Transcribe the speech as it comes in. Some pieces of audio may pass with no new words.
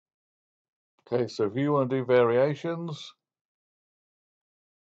Okay, so if you want to do variations,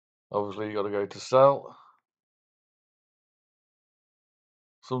 obviously you got to go to sell.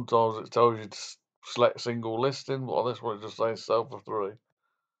 Sometimes it tells you to select single listing, but on this one it just says sell for 3.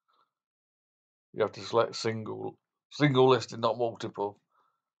 You have to select single listing, not multiple.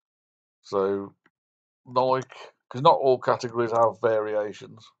 So Nike, because not all categories have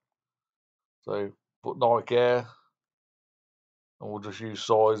variations. So put Nike Air, and we'll just use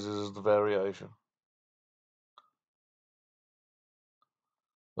sizes as the variation.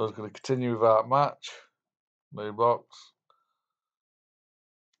 I was going to continue without match, new box.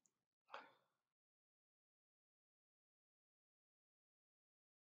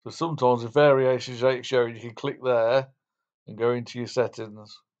 So sometimes if variations ain't shown, you can click there and go into your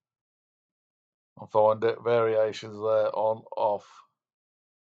settings and find it, variations there, on, off.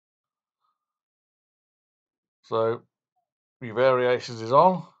 So your variations is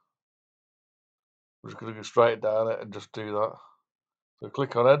on. We're just going to go straight down it and just do that. So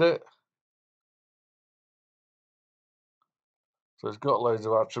click on edit. So it's got loads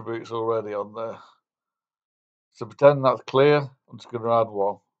of attributes already on there. So pretend that's clear. I'm just going to add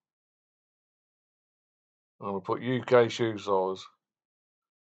one. I'm going to put UK shoe size.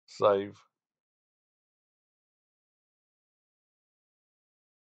 Save.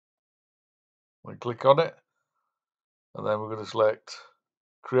 We click on it, and then we're going to select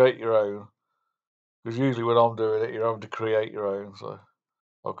create your own. Because usually when I'm doing it, you're having to create your own. So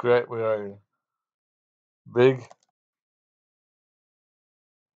I'll create my own. Big.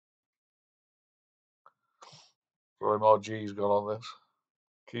 Sorry, my G's gone on this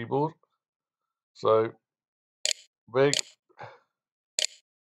keyboard. So big.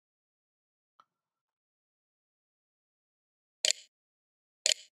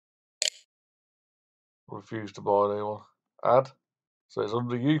 Refuse to buy anyone. Add. So it's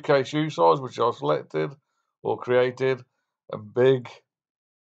under UK shoe size, which I selected or created, and big.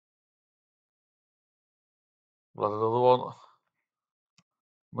 We'll add another one.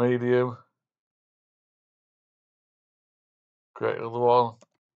 Medium. Create another one.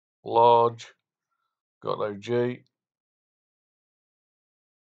 Large. Got no G.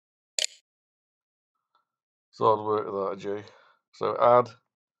 So I'd work without a G. So add,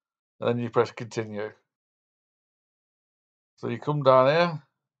 and then you press continue. So you come down here.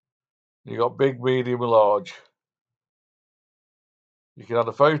 You got big, medium, and large. You can add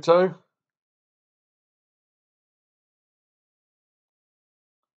a photo.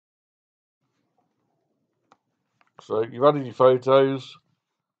 So you've added your photos.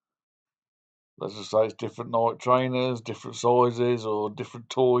 Let's just say it's different Nike trainers, different sizes, or different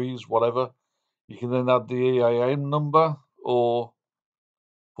toys, whatever. You can then add the EAN number or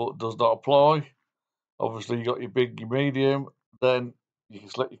put does not apply. Obviously, you got your big, your medium. Then you can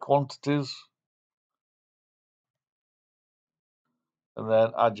select your quantities and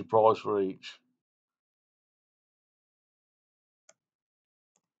then add your price for each.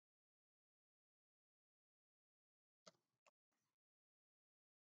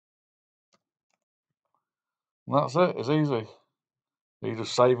 And that's it. It's easy. You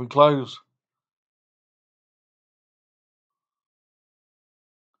just save and close.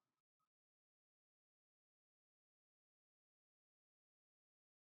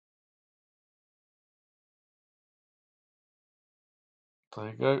 There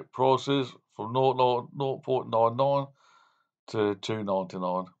you go. Prices from 0.99 to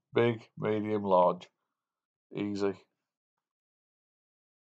 $2.99. Big, medium, large. Easy.